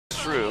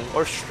true.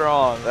 Or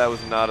strong. That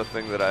was not a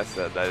thing that I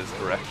said. That is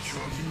correct.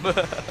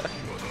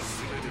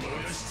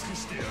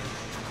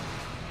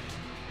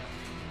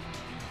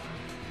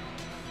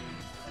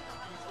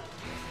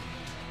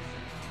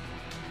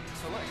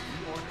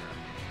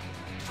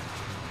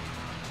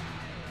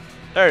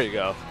 There you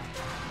go.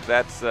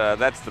 That's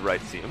the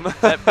right team.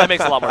 that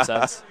makes a lot more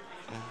sense.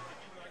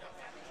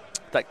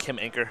 That Kim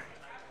anchor.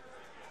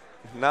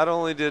 Not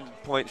only did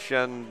point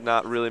Shen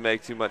not really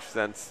make too much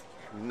sense,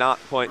 not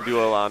point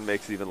Duong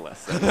makes even less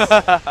sense.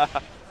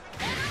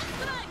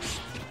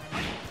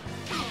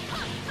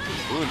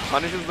 Ooh, and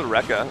punishes the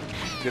Rekka.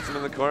 Gets him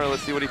in the corner.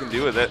 Let's see what he can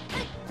do with it.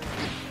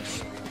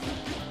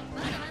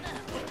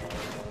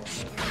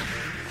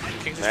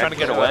 King's just trying to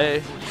get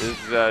away. Is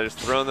just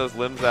throwing those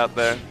limbs out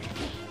there.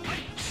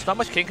 There's not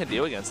much King can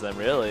do against them,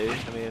 really.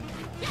 I mean,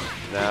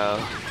 no.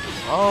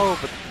 Oh,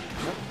 but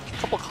a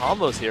couple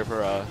combos here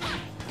for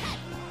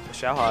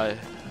Xiao.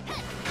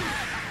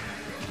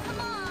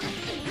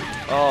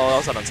 Oh, that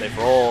was an unsafe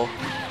roll.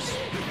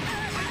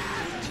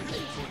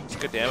 It's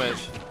good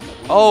damage.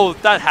 Oh,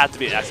 that had to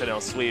be an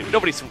accidental sweep.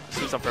 Nobody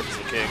sweeps on purpose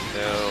with King.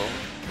 No.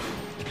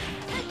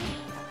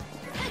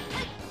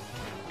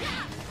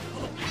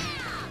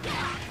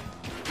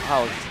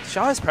 Wow,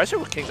 Xiao's pressure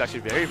with King's actually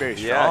very, very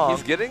strong. Yeah,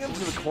 he's getting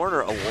into the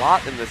corner a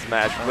lot in this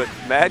match, but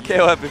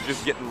MadKOF is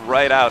just getting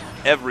right out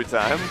every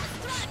time.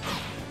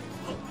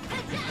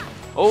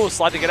 Oh,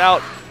 slide to get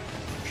out.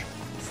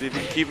 See if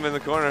you can keep him in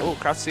the corner. Oh,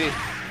 crouch C.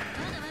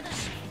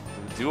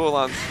 Dual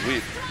on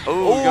sweep.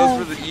 Oh,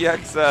 goes for the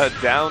EX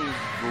down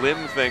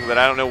limb thing that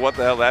I don't know what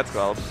the hell that's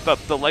called.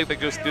 The leg that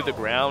goes through the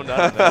ground,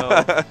 I don't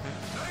know.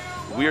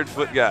 Weird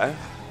foot guy.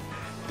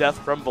 Death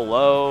from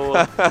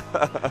below.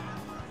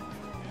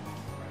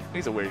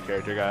 He's a weird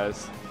character,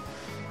 guys.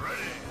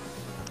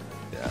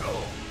 Yeah.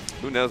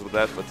 Who knows what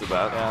that foot's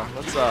about? Yeah,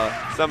 let's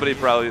somebody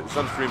probably,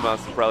 some stream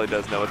monster probably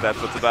does know what that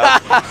foot's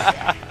about.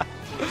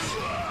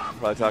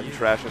 Probably talking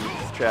trash in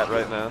this chat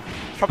right now.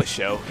 Probably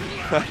Xiao.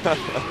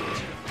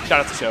 Shout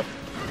out to Xiao.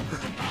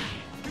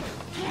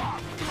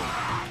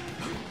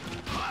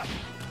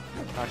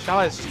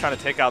 Xiao is just trying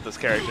to take out this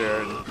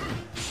character and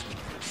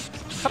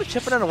kind of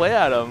chipping it away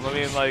at him. I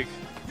mean, like,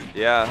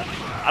 yeah.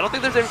 I don't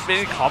think there's ever been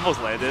any combos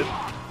landed,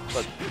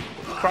 but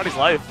karate's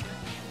life.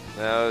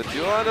 No,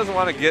 Duong doesn't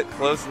want to get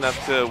close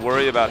enough to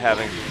worry about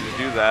having to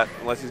do that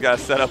unless he's got a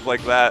setup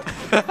like that.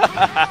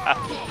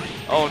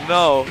 Oh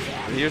no.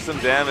 Here's some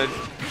damage.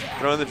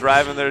 Throwing the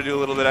drive in there to do a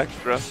little bit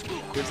extra.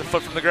 Here's a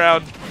foot from the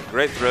ground.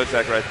 Great throw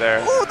tech right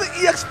there. Oh, the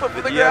EX foot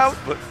from the ground.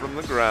 EX foot from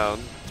the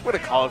ground. That's what I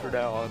call it from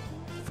now on.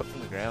 Foot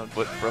from the ground.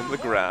 Foot from the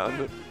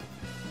ground.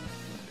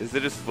 Is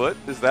it his foot?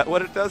 Is that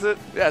what it does it?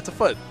 Yeah, it's a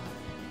foot.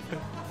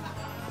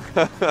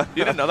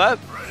 You didn't know that?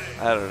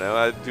 I don't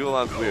know.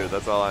 Duolon's weird.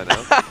 That's all I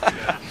know.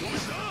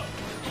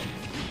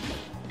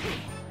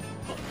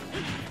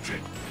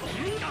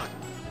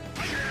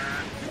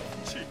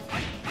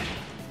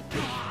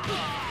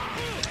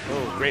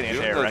 Oh, great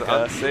anti-air Those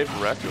Rekka. unsafe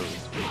Rekkas.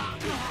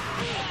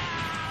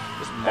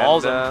 Just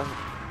mauls him.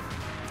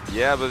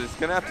 Yeah, but it's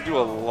going to have to do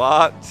a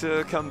lot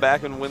to come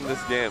back and win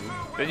this game.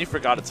 Then you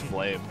forgot it's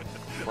Flame.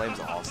 Flame's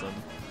awesome.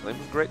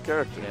 Flame's a great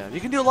character. Yeah, you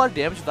can do a lot of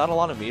damage without a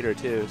lot of meter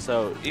too.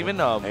 So even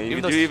and you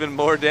can do even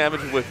more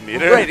damage with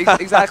meter. Right,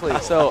 exactly.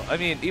 So I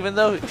mean, even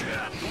though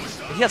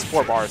he has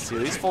 4 bars too,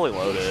 he's fully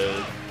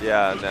loaded.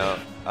 Yeah, no.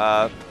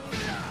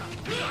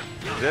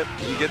 Yep,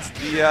 he gets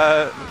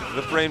the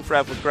frame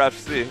trap with crouch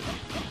C.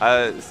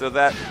 So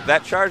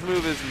that charge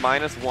move is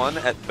 -1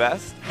 at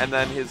best, and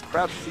then his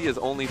crouch C is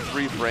only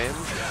 3 frames.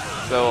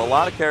 So a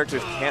lot of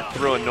characters can't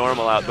throw a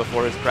normal out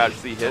before his crouch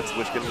C hits,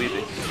 which can lead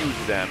to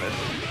huge damage.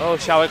 Oh,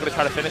 Xiao going to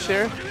try to finish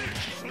here?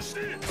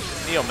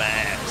 Neo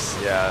Max.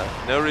 Yeah,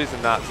 no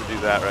reason not to do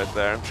that right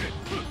there.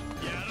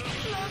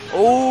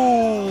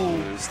 Oh!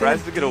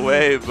 Tries to get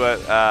away, but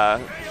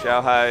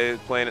Xiao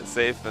playing it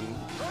safe and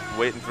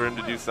waiting for him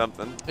to do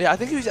something. Yeah, I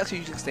think he was actually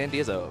using Stand D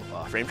as a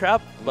frame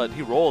trap, but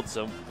he rolled,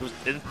 so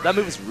that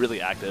move is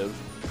really active.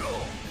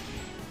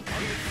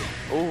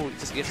 Oh, he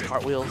just gives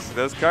cartwheels.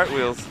 Those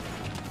cartwheels.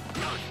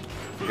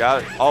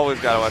 Always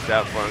got to watch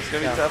out for him. It's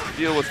going to be tough to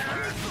deal with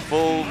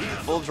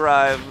full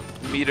drive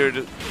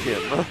metered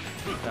Kim.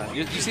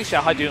 You see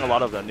Xiao doing a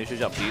lot of the neutral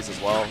jump Ds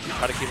as well.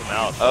 Try to keep him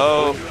out.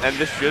 Oh, and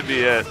this should be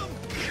it.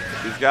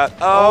 He's got,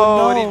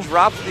 no. And he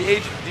drops the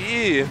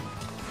HD.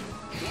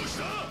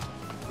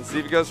 Let's see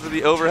if he goes for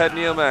the overhead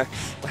Neo Max.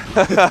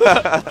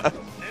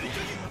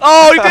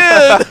 Oh, he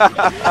did!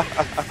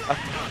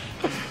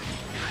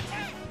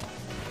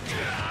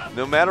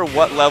 No matter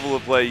what level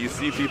of play, you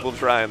see people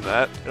trying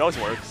that. It always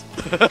works.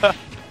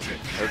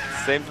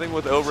 Same thing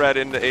with overhead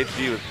into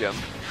HD with Kim.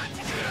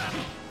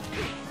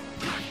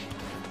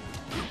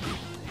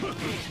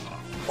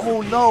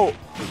 Oh no!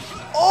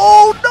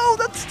 Oh no!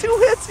 That's 2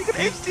 hits. He can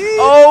HD.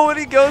 Oh, and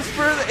he goes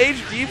for the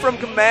HD from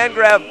command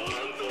grab.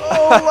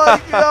 Oh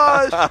my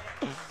gosh!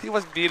 He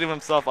was beating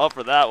himself up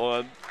for that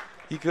one.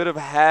 He could have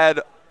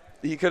had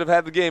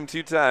the game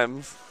 2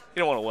 times. He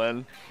don't want to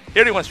win. He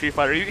already won Street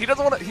Fighter. He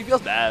doesn't want to. He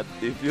feels bad.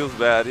 He feels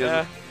bad.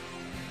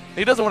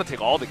 He doesn't want to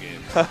take all the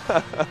games.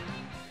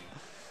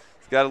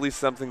 got at least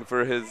something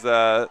for his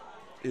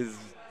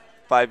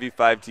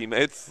 5v5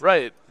 teammates.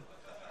 Right.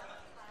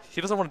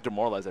 He doesn't want to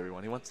demoralize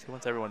everyone. He wants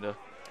everyone to,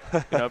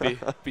 you know,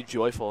 be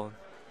joyful.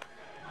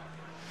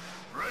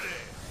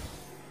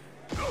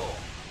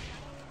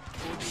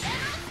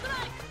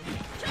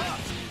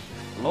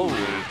 Oh,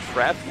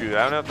 trap shoot.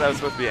 I don't know if that was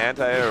supposed to be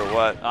anti-air or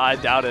what. I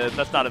doubt it.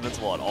 That's not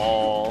invincible at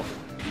all.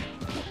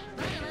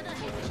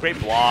 Great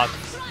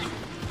blocks.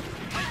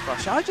 Wow,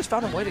 Xiao just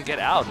found a way to get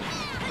out.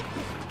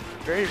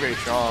 Very, very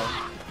strong.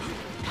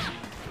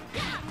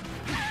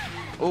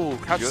 Oh,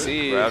 crouch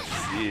C. Crouch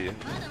C.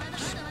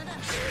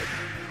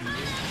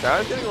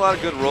 Xiao's getting a lot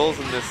of good rolls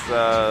in this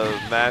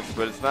match,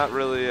 but it's not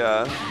really,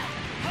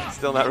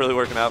 still not really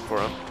working out for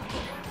him.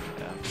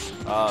 Yeah.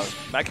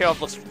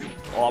 MadKOF looks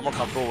a lot more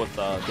comfortable with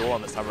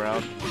Duong this time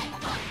around. And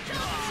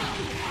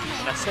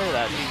I say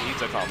that he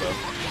needs a combo.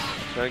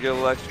 Trying to get a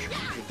little extra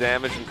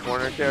damage and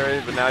corner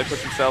carry, but now he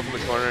puts himself in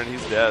the corner and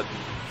he's dead.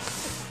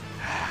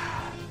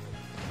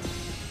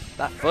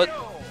 That foot.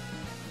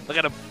 Look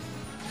at him.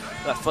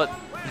 That foot.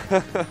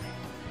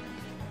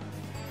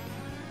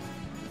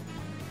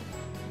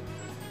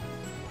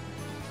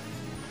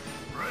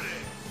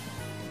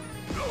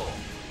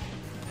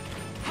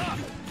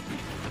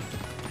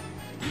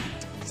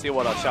 See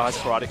what Xiao's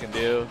karate can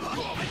do.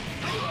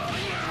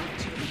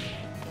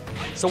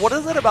 So what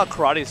is it about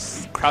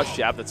karate's crouch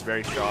jab that's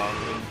very strong?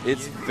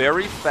 It's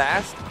very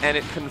fast and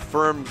it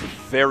confirms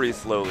very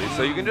slowly.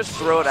 So you can just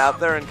throw it out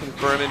there and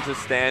confirm into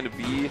stand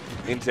B,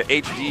 into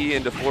HD,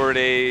 into forward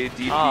A,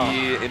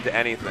 DP, into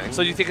anything.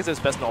 So you think it's his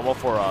best normal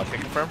for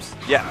kick confirms?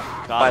 Yeah,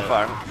 by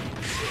far.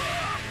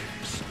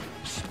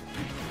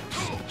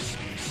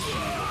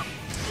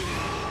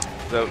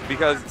 So he's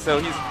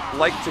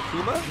like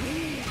Takuma,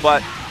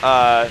 but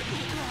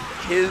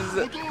his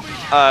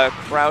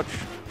crouch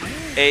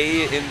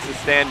A into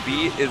stand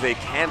B is a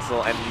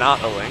cancel and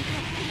not a link,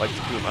 like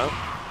Takuma.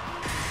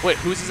 Wait,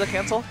 whose is a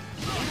cancel?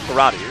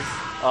 Karate's.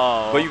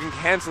 Oh. But you can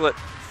cancel it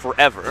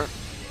forever.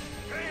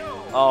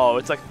 Oh,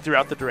 it's like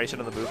throughout the duration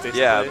of the move,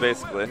 basically? Yeah,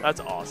 basically. That's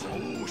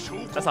awesome.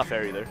 That's not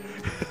fair either.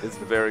 It's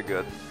very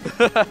good.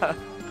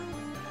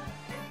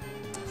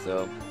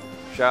 So,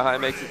 Xiao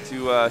makes it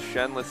to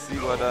Shen. Let's see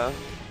what...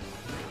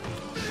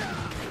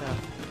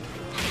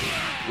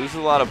 Loses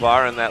a lot of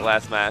bar in that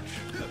last match.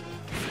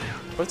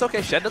 But it's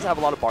okay. Shen doesn't have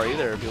a lot of bar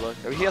either. If you look,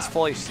 I mean, he has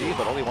full HC,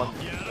 but only one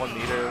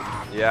meter.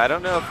 Yeah, I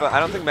don't know if I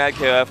don't think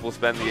MadKOF will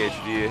spend the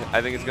HD.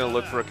 I think it's gonna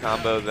look for a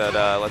combo that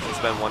lets him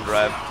spend one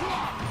drive.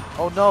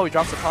 Oh no, he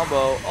drops a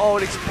combo. Oh,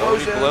 an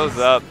explosion! Oh, he blows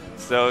up.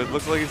 So it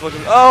looks like he's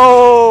looking.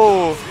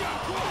 Oh!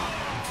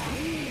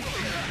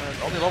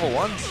 Only level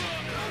 1s.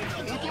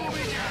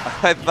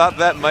 I thought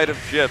that might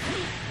have chipped.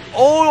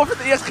 Oh, over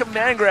the EX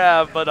command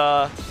grab, but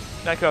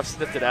MadKOF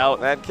sniffed it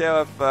out.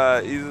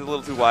 MadKOF, he's a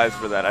little too wise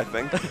for that, I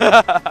think.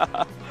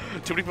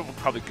 Too many people would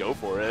probably go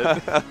for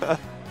it.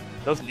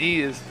 Those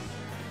knees.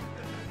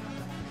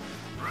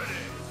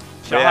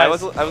 Yeah, I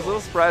was a little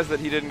surprised that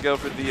he didn't go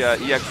for the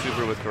EX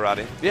super with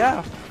karate.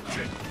 Yeah.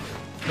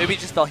 Maybe he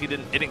just thought it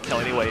didn't kill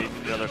anyway.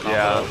 Another combo.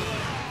 Yeah.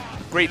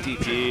 Great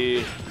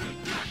DP.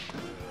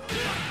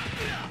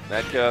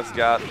 MadKOF's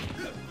got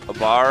a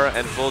bar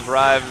and full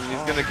drive, and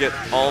he's gonna get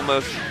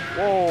almost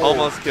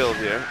killed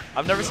here.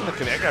 I've never seen a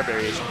command grab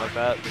variation like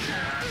that.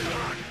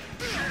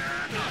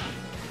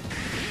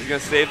 He's gonna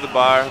save the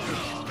bar.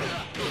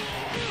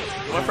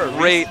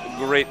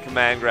 Great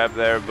command grab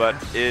there, but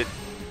it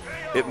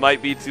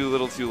might be too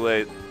little too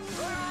late.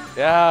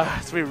 Yeah,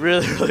 it's gonna be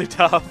really, really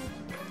tough.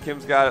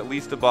 Kim's got at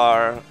least a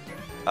bar,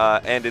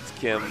 and it's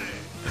Kim.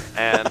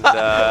 And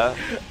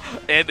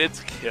and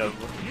it's Kim.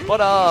 But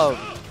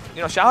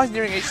you know, Xiao is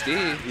nearing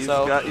HD. He's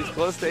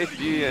close to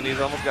HD, and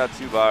he's almost got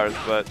 2 bars,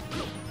 but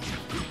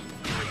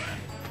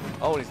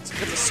oh, he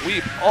gets a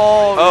sweep.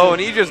 Oh, and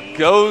he just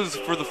goes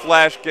for the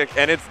flash kick,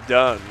 and it's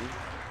done.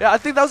 Yeah, I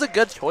think that was a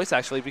good choice,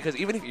 actually, because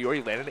even if you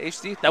already landed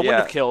HD, that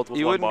wouldn't have killed with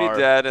he one wouldn't bar. be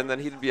dead, and then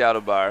he'd be out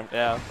of bar.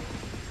 Yeah.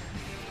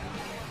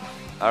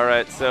 All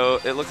right, so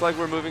it looks like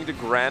we're moving to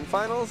grand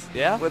finals.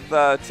 Yeah. With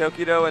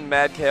Tokido and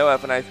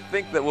MadKOF, and I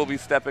think that we'll be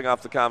stepping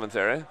off the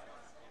commentary.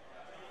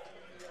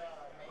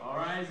 All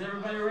right, is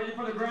everybody ready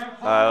for the grand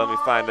final? Let me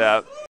find out.